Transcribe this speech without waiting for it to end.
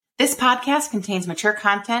This podcast contains mature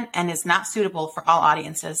content and is not suitable for all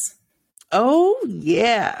audiences. Oh,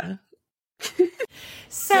 yeah.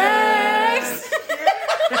 Sex!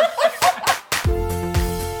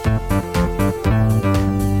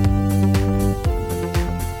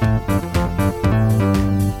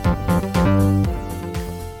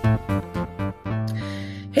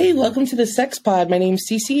 Hey, welcome to the Sex Pod. My name's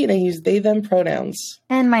Cece and I use they, them pronouns.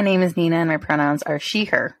 And my name is Nina and my pronouns are she,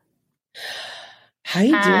 her. How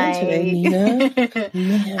you doing today,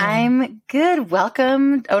 Nina? I'm good.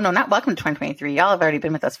 Welcome. Oh, no, not welcome to 2023. Y'all have already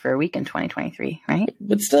been with us for a week in 2023, right?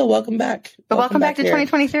 But still, welcome back. But welcome back to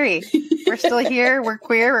 2023. We're still here. We're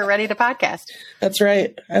queer. We're ready to podcast. That's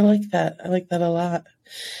right. I like that. I like that a lot.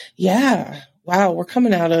 Yeah. Wow. We're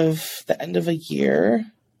coming out of the end of a year.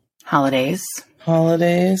 Holidays.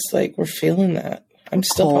 Like, we're feeling that. I'm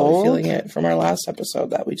still probably feeling it from our last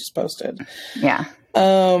episode that we just posted. Yeah.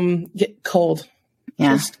 Get cold.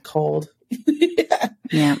 Yeah. Just cold.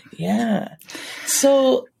 Yeah.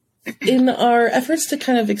 So in our efforts to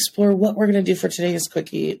kind of explore what we're going to do for today's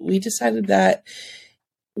quickie, we decided that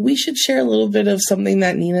we should share a little bit of something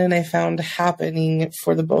that Nina and I found happening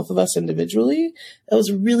for the both of us individually. That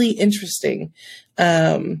was really interesting.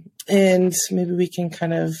 And maybe we can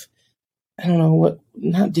kind of, I don't know,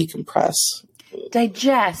 not decompress.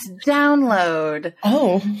 Digest, download.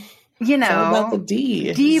 Oh, you know, it's all about the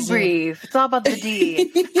D. Debrief. It's all about the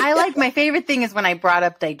D. My favorite thing is when I brought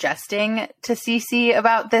up digesting to Cece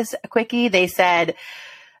about this quickie, they said,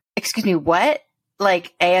 excuse me, what?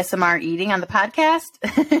 Like ASMR eating on the podcast?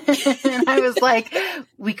 And I was like,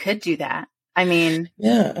 we could do that. I mean,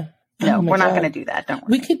 yeah. No, we're not going to do that. Don't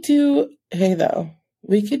worry.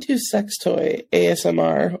 We could do sex toy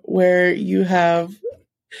ASMR where you have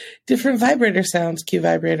different vibrator sounds. Cue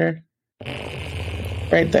vibrator.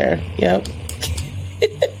 Right there. Yep.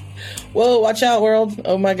 Whoa, watch out, world.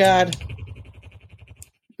 Oh my God.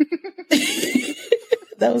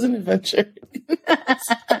 That was an adventure.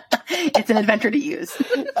 It's an adventure to use.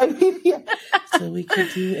 I mean, yeah. So we could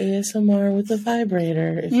do ASMR with a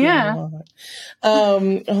vibrator if you want.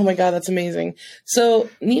 Oh my God, that's amazing. So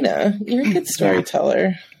Nina, you're a good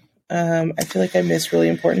storyteller. I feel like I miss really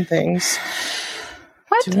important things.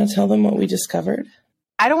 What? Do you want to tell them what we discovered?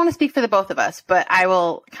 I don't want to speak for the both of us, but I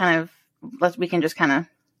will we can just kind of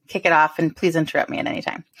kick it off, and please interrupt me at any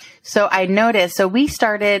time. So I noticed, our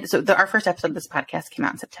first episode of this podcast came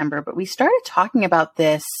out in September, but we started talking about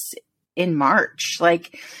this in March.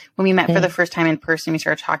 Like when we met for the first time in person, we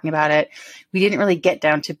started talking about it. We didn't really get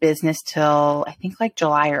down to business till I think like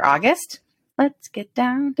July or August. Let's get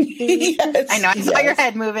down to business. Yes, I know. I saw your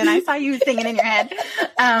head moving. I saw you singing in your head.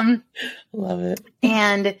 Love it.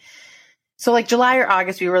 And so like July or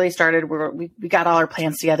August, we really started, we got all our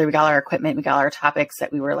plans together. We got all our equipment. We got all our topics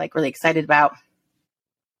that we were like really excited about.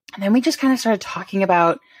 And then we just kind of started talking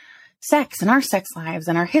about sex and our sex lives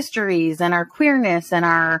and our histories and our queerness and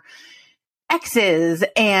our exes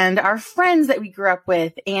and our friends that we grew up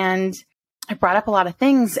with. And I brought up a lot of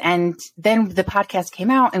things. And then the podcast came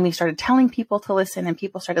out and we started telling people to listen, and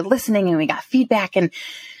people started listening, and we got feedback, and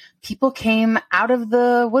people came out of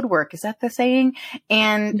the woodwork. Is that the saying?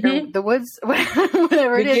 And the woods,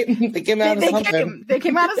 whatever it is. They came out of something. They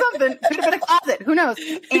came out of something. Could have been a closet. Who knows?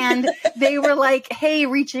 And they were like, hey,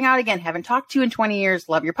 reaching out again. Haven't talked to you in 20 years.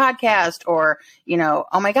 Love your podcast. Or,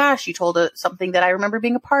 oh my gosh, you told something that I remember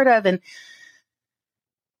being a part of. And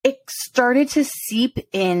it started to seep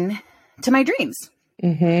in to my dreams.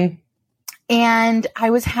 Mm-hmm. And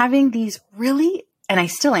I was having these and I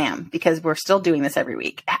still am, because we're still doing this every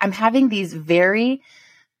week. I'm having these very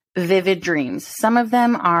vivid dreams. Some of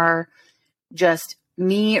them are just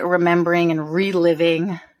me remembering and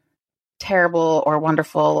reliving terrible or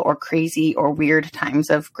wonderful or crazy or weird times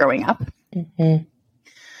of growing up. Mm-hmm.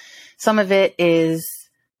 Some of it is,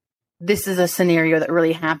 this is a scenario that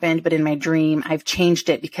really happened, but in my dream, I've changed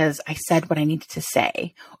it because I said what I needed to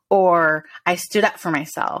say, or I stood up for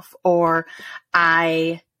myself, or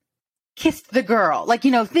I kissed the girl,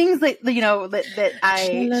 things that, that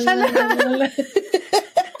I know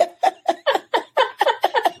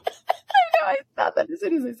I thought that as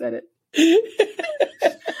soon as I said it.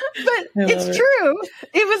 But it's true.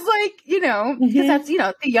 It was like, because that's,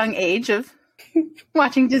 the young age of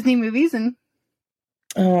watching Disney movies and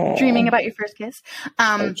dreaming about your first kiss.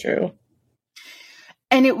 So true.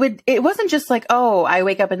 And it wasn't just like, oh, I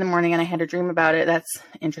wake up in the morning and I had a dream about it. That's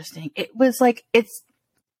interesting. It was like, it's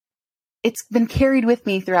been carried with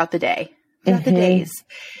me throughout the day, throughout the days.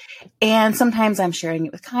 And sometimes I'm sharing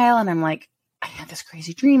it with Kyle and I'm like, I had this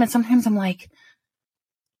crazy dream. And sometimes I'm like,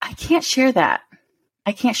 I can't share that.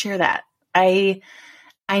 I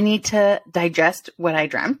I need to digest what I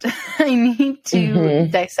dreamt. I need to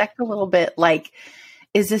dissect a little bit. Like,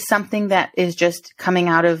 is this something that is just coming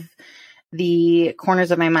out of the corners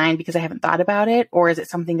of my mind because I haven't thought about it? Or is it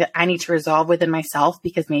something that I need to resolve within myself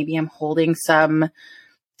because maybe I'm holding some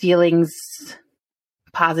feelings,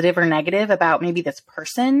 positive or negative, about maybe this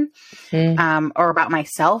person, or about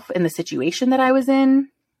myself in the situation that I was in?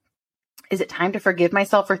 Is it time to forgive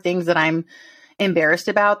myself for things that I'm embarrassed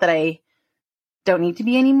about that I don't need to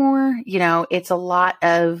be anymore? You know, it's a lot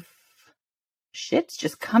of shit's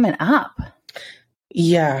just coming up.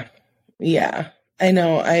 Yeah. Yeah. I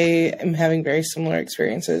know. I am having very similar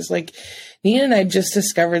experiences. Like, Nina and I just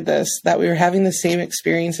discovered this, that we were having the same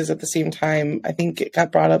experiences at the same time. I think it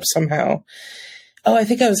got brought up somehow. Oh, I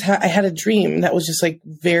think I had a dream that was just like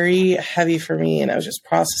very heavy for me, and I was just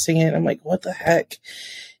processing it. And I'm like, what the heck?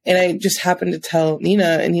 And I just happened to tell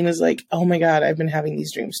Nina, and Nina's like, oh my God, I've been having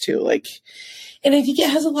these dreams too. Like, and I think it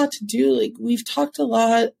has a lot to do, like, we've talked a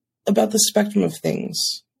lot about the spectrum of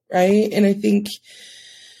things, right? And I think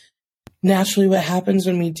naturally what happens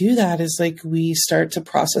when we do that is, like, we start to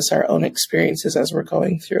process our own experiences as we're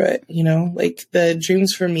going through it, you know? Like, the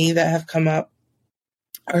dreams for me that have come up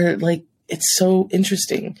are, like, it's so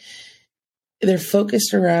interesting. They're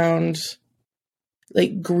focused around,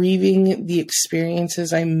 like, grieving the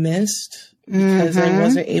experiences I missed because I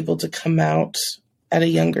wasn't able to come out at a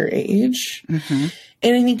younger age.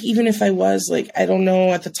 And I think even if I was, like, I don't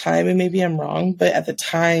know at the time, and maybe I'm wrong, but at the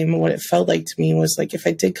time, what it felt like to me was, like, if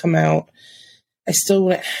I did come out, I still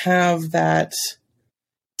wouldn't have that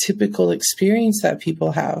typical experience that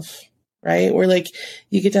people have, right? Where, like,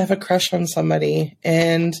 you get to have a crush on somebody,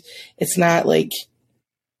 and it's not, like,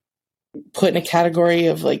 put in a category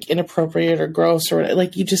of, like, inappropriate or gross, or,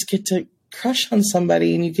 like, you just get to crush on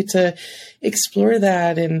somebody, and you get to explore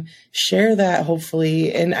that and share that,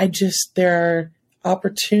 hopefully. And there are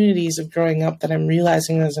opportunities of growing up that I'm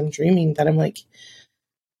realizing as I'm dreaming that I'm like,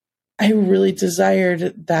 I really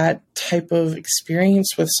desired that type of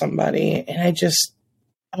experience with somebody, and I just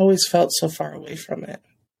always felt so far away from it.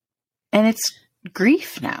 And it's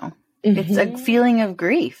grief now. It's a feeling of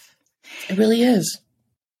grief. It really is.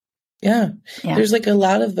 Yeah. There's, like, a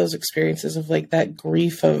lot of those experiences of, like, that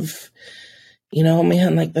grief of, you know,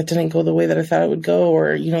 man, like, that didn't go the way that I thought it would go,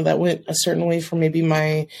 or, you know, that went a certain way for maybe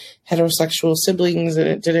my heterosexual siblings, and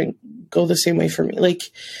it didn't go the same way for me. Like,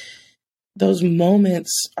 those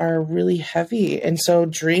moments are really heavy. And so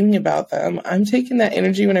dreaming about them, I'm taking that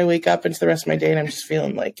energy when I wake up into the rest of my day, and I'm just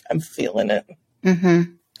feeling like I'm feeling it.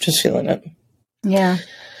 Just feeling it. Yeah.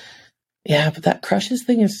 Yeah. But that crushes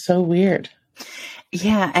thing is so weird.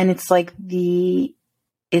 Yeah. And it's like you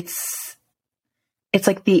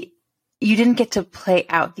didn't get to play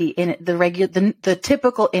out the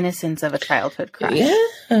typical innocence of a childhood crush. Yeah.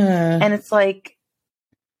 And it's like,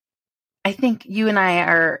 I think you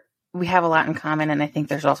and we have a lot in common. And I think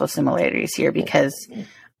there's also similarities here, because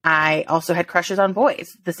I also had crushes on boys,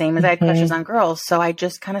 the same as I had crushes on girls. So I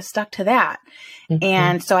just kind of stuck to that.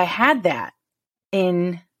 And so I had that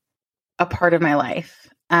in a part of my life.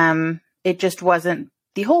 It just wasn't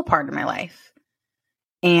the whole part of my life.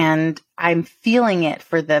 And I'm feeling it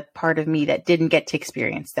for the part of me that didn't get to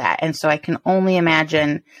experience that. And so I can only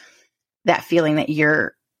imagine that feeling that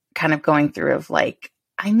you're kind of going through of, like,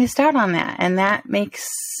 I missed out on that. And that makes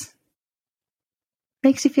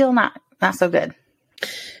you feel not so good.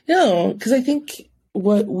 No, because I think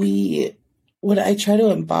what I try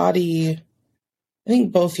to embody, I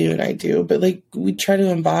think both you and I do, but, like, we try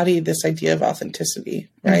to embody this idea of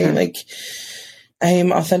authenticity, right? Like, I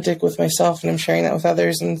am authentic with myself, and I'm sharing that with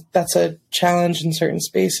others. And that's a challenge in certain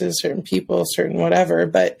spaces, certain people, certain whatever.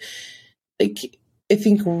 But, like, I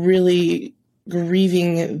think really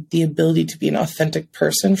grieving the ability to be an authentic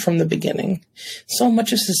person from the beginning. So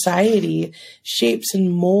much of society shapes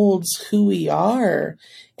and molds who we are.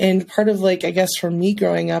 And part of, like, I guess for me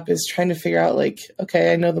growing up is trying to figure out, like,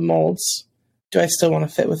 okay, I know the molds. Do I still want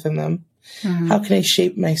to fit within them? How can I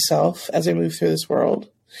shape myself as I move through this world?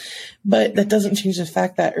 But that doesn't change the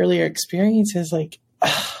fact that earlier experiences, like,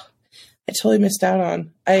 I totally missed out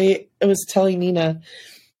on. I was telling Nina,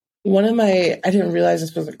 I didn't realize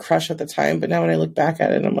this was a crush at the time, but now when I look back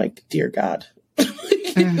at it, I'm like, dear God,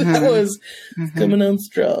 that was coming on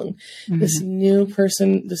strong. This new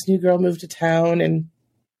girl moved to town, and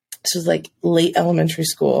this was, like, late elementary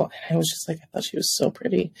school. And I was just like, I thought she was so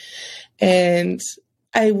pretty. And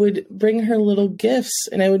I would bring her little gifts,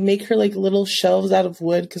 and I would make her, like, little shelves out of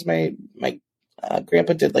wood, because my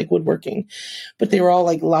grandpa did, like, woodworking, but they were all,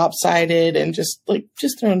 like, lopsided and just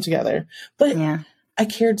thrown together. But I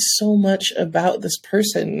cared so much about this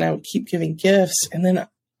person, and I would keep giving gifts. And then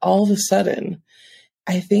all of a sudden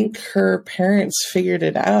I think her parents figured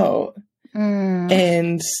it out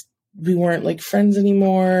and we weren't like friends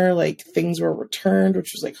anymore. Like things were returned,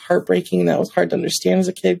 which was like heartbreaking. That was hard to understand as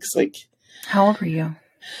a kid. Cause like, how old were you?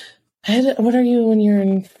 What are you when you're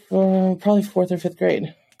in probably 4th or 5th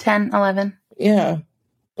grade? 10, 11. Yeah.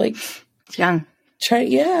 Like it's young.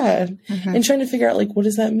 And trying to figure out like, what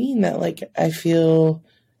does that mean that like, I feel,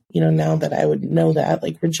 you know, now that I would know that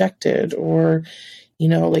like rejected or, you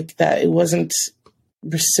know, like that it wasn't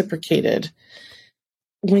reciprocated.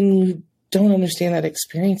 When you don't understand that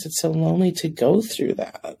experience, it's so lonely to go through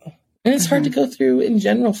that. And it's hard to go through in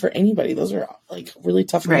general for anybody. Those are like really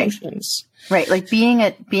tough emotions. Right. Like being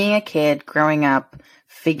a kid, growing up,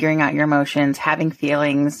 figuring out your emotions, having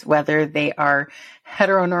feelings, whether they are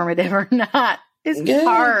heteronormative or not, is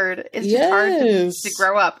hard. It's just hard to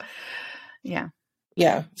grow up. Yeah.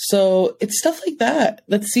 Yeah. So it's stuff like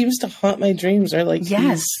that seems to haunt my dreams, or like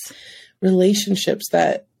these relationships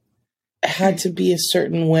that had to be a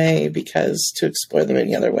certain way because to explore them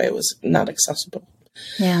any other way was not accessible.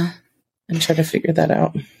 Yeah. And try to figure that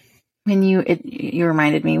out. When you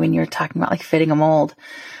reminded me when you were talking about like fitting a mold.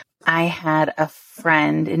 I had a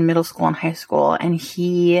friend in middle school and high school, and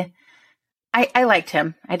I liked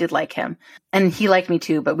him. I did like him. And he liked me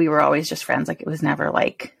too, but we were always just friends. Like it was never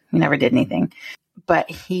like, we never did anything.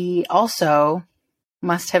 But he also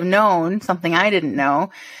must have known something I didn't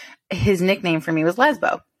know. His nickname for me was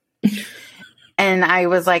Lesbo. And I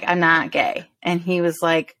was like, I'm not gay. And he was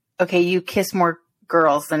like, okay, you kiss more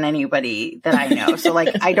girls than anybody that I know. So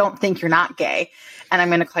like, I don't think you're not gay, and I'm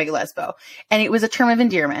going to call you Lesbo. And it was a term of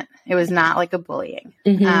endearment. It was not like a bullying.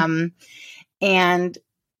 And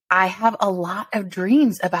I have a lot of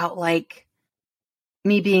dreams about like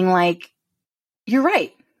me being like, you're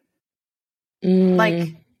right.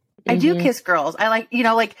 Like I do kiss girls. I like, you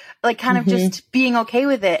know, like kind of just being okay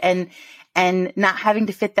with it and not having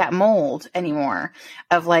to fit that mold anymore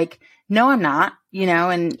of like, no, I'm not, you know,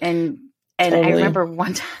 and totally. I remember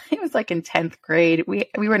one time, it was like in 10th grade, we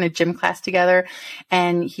were in a gym class together,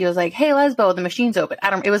 and he was like, hey, Lesbo, the machine's open.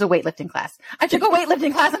 It was a weightlifting class. I took a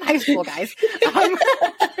weightlifting class in high school, guys.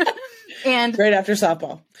 And right after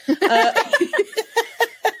softball.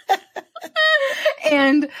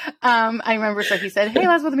 And I remember, so he said, hey,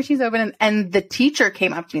 Lesbo, the machine's open. And the teacher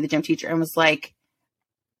came up to me, the gym teacher, and was like,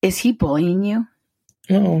 is he bullying you?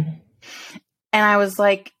 Oh. And I was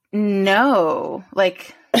like, no,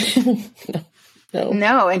 like,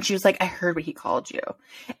 no. And she was like, I heard what he called you.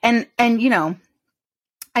 And, you know,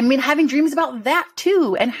 I mean, having dreams about that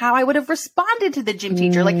too, and how I would have responded to the gym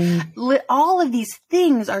teacher. Like all of these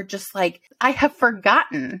things are just like, I have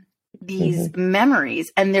forgotten these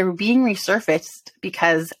memories, and they're being resurfaced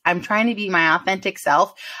because I'm trying to be my authentic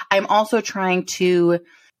self. I'm also trying to,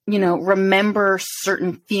 you know, remember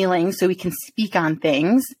certain feelings so we can speak on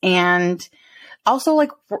things. And also, like,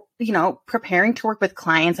 you know, preparing to work with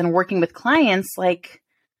clients and working with clients, like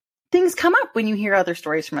things come up when you hear other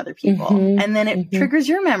stories from other people, and then it triggers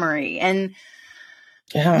your memory. And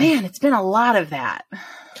man, it's been a lot of that.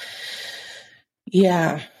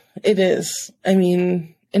 Yeah, it is. I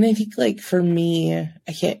mean, and I think like for me,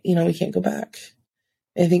 I can't, you know, we can't go back.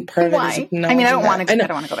 I think part of it is acknowledging I mean, I don't want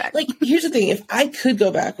to go back. Like, here's the thing. If I could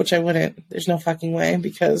go back, which I wouldn't, there's no fucking way,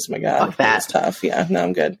 because my God, it's tough. Yeah, no,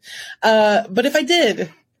 I'm good. But if I did,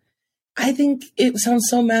 I think it sounds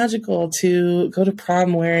so magical to go to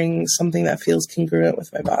prom wearing something that feels congruent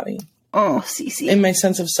with my body. Oh, Cece. In my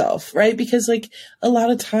sense of self, right? Because like a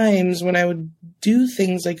lot of times when I would do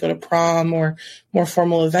things like go to prom or more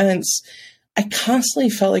formal events, I constantly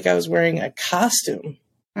felt like I was wearing a costume.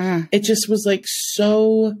 It just was like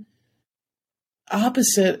so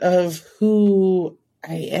opposite of who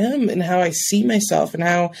I am and how I see myself and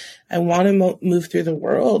how I want to move through the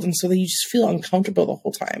world. And so that you just feel uncomfortable the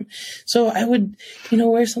whole time. So I would, you know,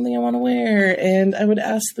 wear something I want to wear, and I would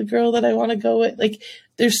ask the girl that I want to go with. Like,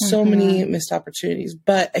 there's so many missed opportunities.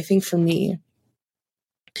 But I think for me,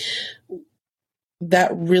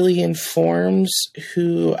 that really informs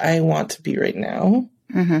who I want to be right now.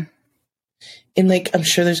 And like, I'm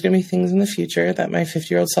sure there's going to be things in the future that my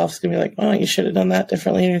 50-year-old self is going to be like, oh, you should have done that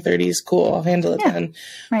differently in your 30s. Cool. I'll handle it then.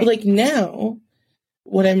 Right. But like now,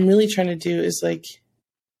 what I'm really trying to do is like,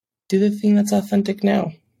 do the thing that's authentic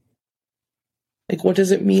now. Like, what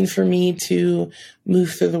does it mean for me to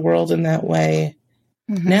move through the world in that way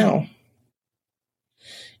now?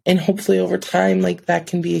 And hopefully over time, like that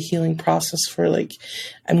can be a healing process for like,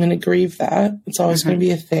 I'm going to grieve that. It's always going to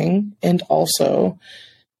be a thing. And also,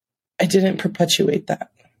 I didn't perpetuate that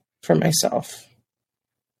for myself.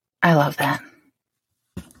 I love that.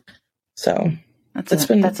 So that's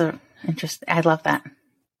interesting. I love that.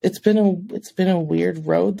 it's been a weird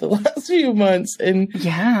road the last few months, and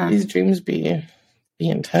these dreams be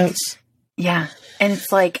intense. Yeah. And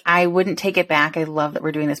it's like, I wouldn't take it back. I love that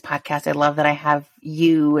we're doing this podcast. I love that I have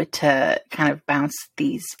you to kind of bounce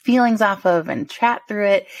these feelings off of and chat through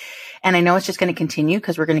it. And I know it's just going to continue,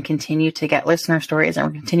 because we're going to continue to get listener stories, and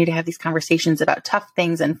we're going to continue to have these conversations about tough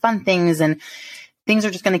things and fun things, and things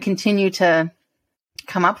are just going to continue to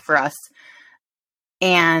come up for us.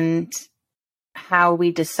 And how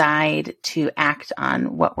we decide to act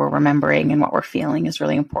on what we're remembering and what we're feeling is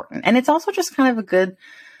really important. And it's also just kind of a good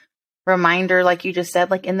reminder, like you just said,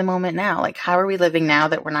 like in the moment now, like how are we living now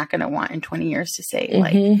that we're not going to want in 20 years to say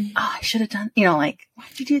like, oh, I should have done, like,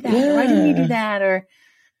 why'd you do that? Or why didn't you do that? Or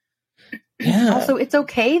also, it's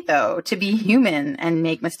okay though to be human and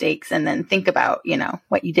make mistakes and then think about,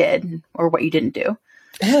 what you did or what you didn't do.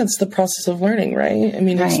 Yeah, it's the process of learning, right? I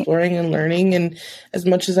mean, exploring and learning. And as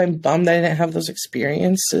much as I'm bummed I didn't have those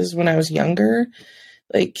experiences when I was younger,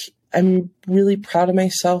 like I'm really proud of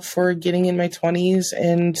myself for getting in my 20s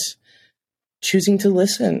and choosing to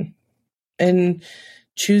listen and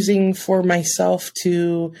choosing for myself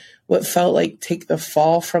to what felt like take the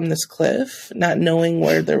fall from this cliff, not knowing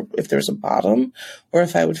if there's a bottom or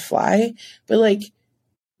if I would fly, but like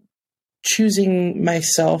choosing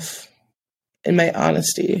myself and my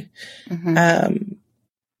honesty.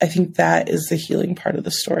 I think that is the healing part of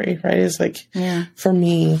the story, right? Is like, for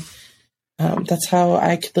me, that's how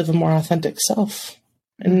I could live a more authentic self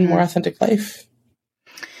and more authentic life.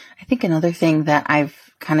 I think another thing that I've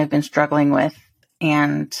kind of been struggling with,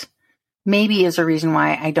 and maybe is a reason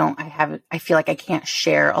why I feel like I can't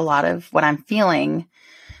share a lot of what I'm feeling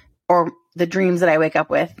or the dreams that I wake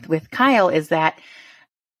up with Kyle, is that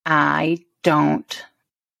I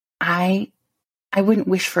wouldn't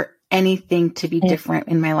wish for anything to be different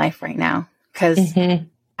in my life right now, because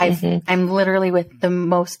I'm literally with the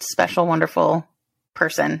most special, wonderful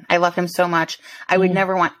person. I love him so much. I would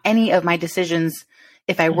never want any of my decisions,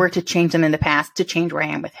 if I were to change them in the past, to change where I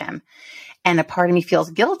am with him. And a part of me feels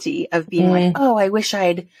guilty of being like, oh, I wish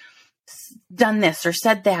I'd done this or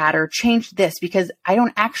said that or changed this, because I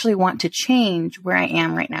don't actually want to change where I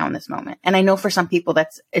am right now in this moment. And I know for some people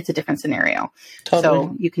it's a different scenario. Totally.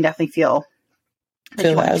 So you can definitely feel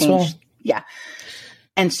that as well. Yeah.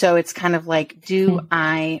 And so it's kind of like, do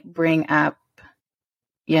I bring up,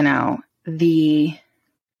 the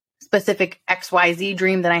specific XYZ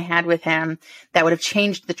dream that I had with him that would have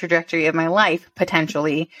changed the trajectory of my life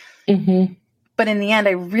potentially. But in the end,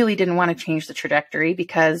 I really didn't want to change the trajectory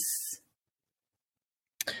because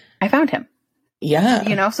I found him.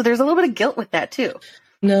 Yeah. So there's a little bit of guilt with that too.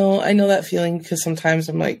 No, I know that feeling, because sometimes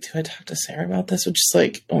I'm like, do I talk to Sarah about this? Which is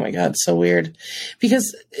like, oh my God, so weird,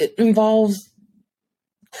 because it involves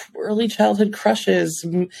early childhood crushes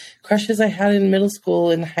I had in middle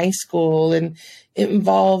school and high school, and it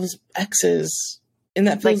involves exes, and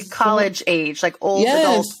that feels like college age, like old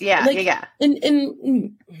adults. Yeah, like, yeah.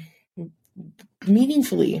 And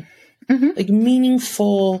meaningfully, like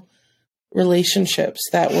meaningful relationships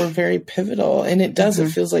that were very pivotal. And it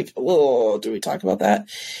feels like, whoa, do we talk about that?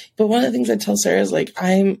 But one of the things I tell Sarah is like,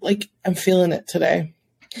 I'm feeling it today.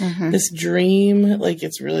 This dream, like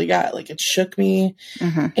it's really it shook me.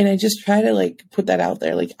 And I just try to like put that out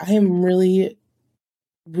there. Like I am really,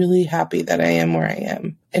 really happy that I am where I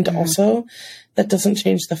am. And also that doesn't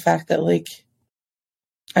change the fact that like,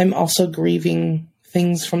 I'm also grieving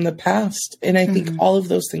things from the past. And I think all of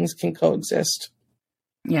those things can coexist.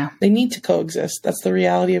 Yeah. They need to coexist. That's the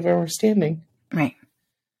reality of where we're standing. Right.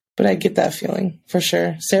 But I get that feeling for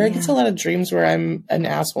sure. Sarah gets a lot of dreams where I'm an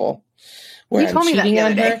asshole, where I'm cheating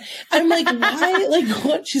on her. I'm like, why? Like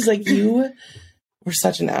what? She's like, you were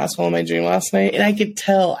such an asshole in my dream last night. And I can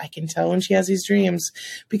tell when she has these dreams,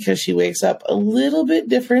 because she wakes up a little bit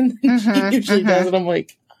different than she usually does. And I'm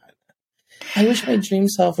like, God, I wish my dream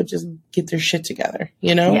self would just get their shit together,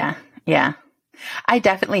 Yeah. Yeah. I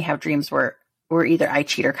definitely have dreams where either I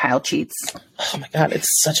cheat or Kyle cheats. Oh my God, it's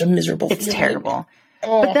such a miserable feeling. It's terrible.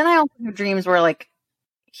 Oh. But then I also have dreams where like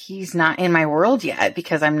he's not in my world yet,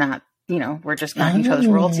 because I'm not, we're just not in each other's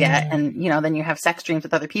worlds yet. And, then you have sex dreams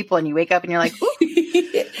with other people and you wake up and you're like, ooh,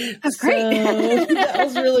 that's great. That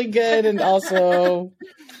was really good. And also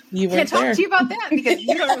you can't talk to you about that because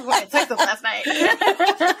you don't know who I texted last night.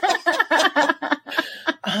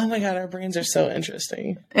 Oh my God, our brains are so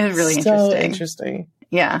interesting. It's really so interesting.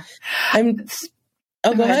 Yeah. Go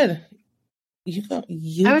ahead. You go.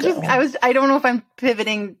 I don't know if I'm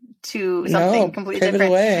pivoting to something completely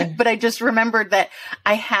different, away. But I just remembered that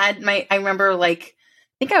I remember like,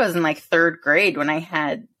 I think I was in like third grade when I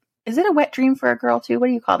had, is it a wet dream for a girl too? What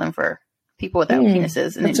do you call them for people without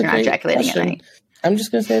penises and you're not ejaculating at night? I'm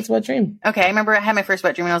just going to say it's a wet dream. Okay. I remember I had my first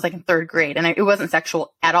wet dream when I was like in 3rd grade, and it wasn't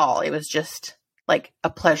sexual at all. It was just like a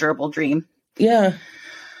pleasurable dream. Yeah.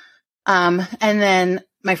 And then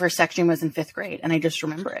my first sex dream was in 5th grade, and I just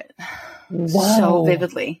remember it Wow. so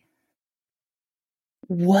vividly.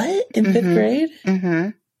 What? In 5th grade? Mm-hmm.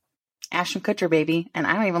 Ashton Kutcher, baby. And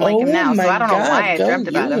I don't even like him now, so I don't know why I dreamt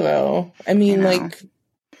about him. Though. I mean, like,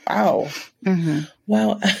 wow. Mm-hmm.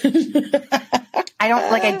 Wow.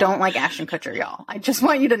 I don't like Ashton Kutcher, y'all. I just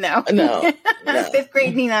want you to know. No. 5th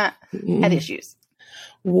grade Nina had issues.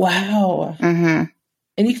 Wow. Mm-hmm.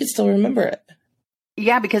 And you could still remember it.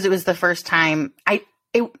 Yeah, because it was the first time I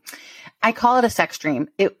call it a sex dream.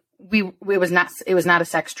 It was not a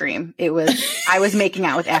sex dream. I was making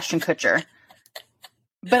out with Ashton Kutcher.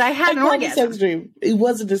 But I had an orgasm. Sex dream. It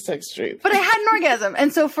wasn't a sex dream. But I had an orgasm.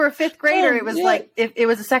 And so for a 5th grader, it was like, it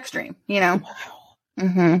was a sex dream, you know? Wow.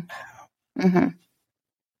 Mm-hmm. Mm-hmm.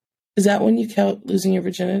 Is that when you count losing your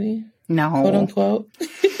virginity? No. Quote unquote.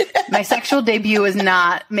 My sexual debut was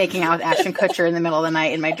not making out with Ashton Kutcher in the middle of the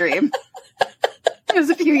night in my dream. It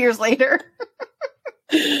was a few years later.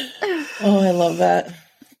 Oh, I love that.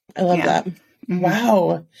 I love that. Mm-hmm.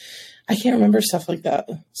 Wow. I can't remember stuff like that.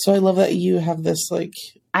 So I love that you have this, like...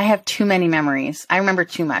 I have too many memories. I remember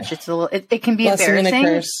too much. It's a little... It can be embarrassing. And a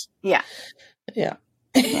curse. Yeah. Yeah.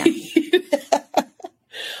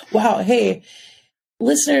 Wow. Hey,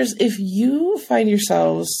 listeners, if you find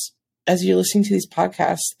yourselves, as you're listening to these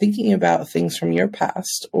podcasts, thinking about things from your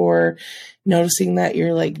past, or noticing that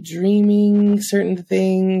you're like dreaming certain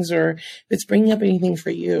things, or if it's bringing up anything for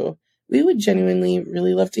you, we would genuinely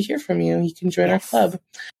really love to hear from you. You can join our club.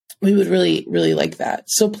 We would really, really like that.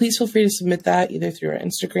 So please feel free to submit that either through our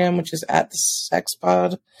Instagram, which is at the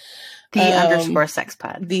sexpod.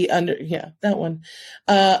 _sexpod. That one.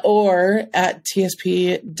 Or at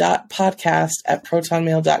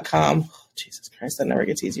tsp.podcast@protonmail.com. Oh, Jesus Christ, that never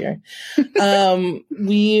gets easier.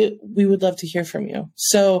 We would love to hear from you.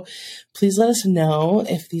 So please let us know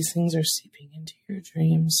if these things are seeping into your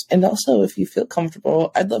dreams. And also, if you feel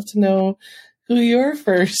comfortable, I'd love to know who your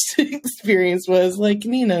first experience was, like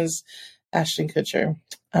Nina's Ashton Kutcher.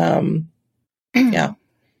 Yeah.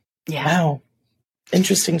 Wow.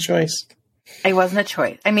 Interesting choice. It wasn't a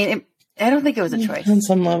choice. I mean, I don't think it was a choice. On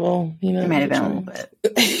some level, you know. It might have been a little bit.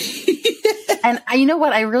 And you know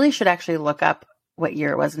what? I really should actually look up what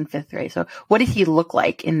year it was in 5th grade. So what did he look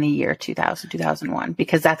like in the year 2000, 2001?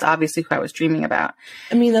 Because that's obviously who I was dreaming about.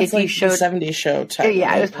 I mean, that's like the 70s show type.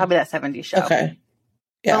 Yeah, it was probably that 70s show. Okay.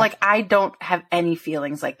 Yeah. But like, I don't have any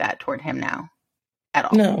feelings like that toward him now at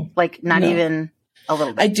all. No. Like, not even a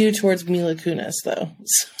little bit. I do towards Mila Kunis, though.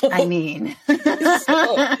 So, I mean. So,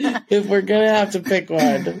 if we're going to have to pick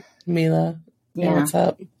one, Mila, what's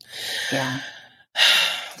up? Yeah.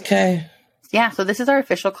 Okay. Yeah, so this is our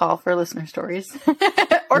official call for listener stories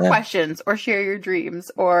or questions, or share your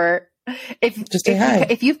dreams, or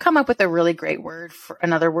if you've come up with a really great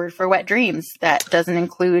another word for wet dreams that doesn't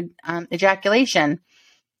include ejaculation,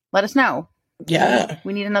 let us know. Yeah.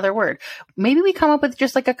 We need another word. Maybe we come up with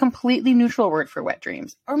just like a completely neutral word for wet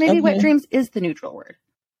dreams, or maybe wet dreams is the neutral word.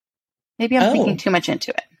 Maybe I'm thinking too much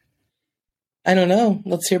into it. I don't know.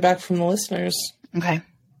 Let's hear back from the listeners. Okay.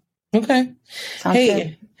 Sounds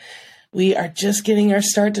good. We are just getting our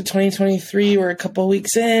start to 2023. We're a couple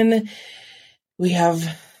weeks in. We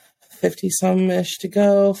have 50-some-ish to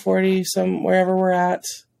go, 40-some, wherever we're at.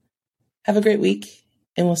 Have a great week,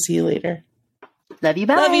 and we'll see you later. Love you.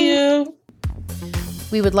 Bye. Love you.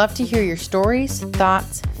 We would love to hear your stories,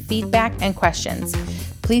 thoughts, feedback, and questions.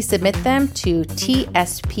 Please submit them to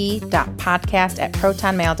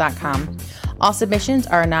tsp.podcast@protonmail.com. All submissions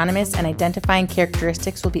are anonymous, and identifying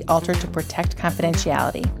characteristics will be altered to protect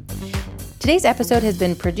confidentiality. Today's episode has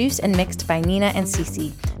been produced and mixed by Nina and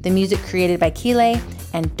Cece. The music created by QUICKIE.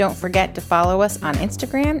 And don't forget to follow us on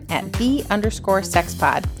Instagram at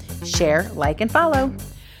 @the_sexpod. Share, like, and follow.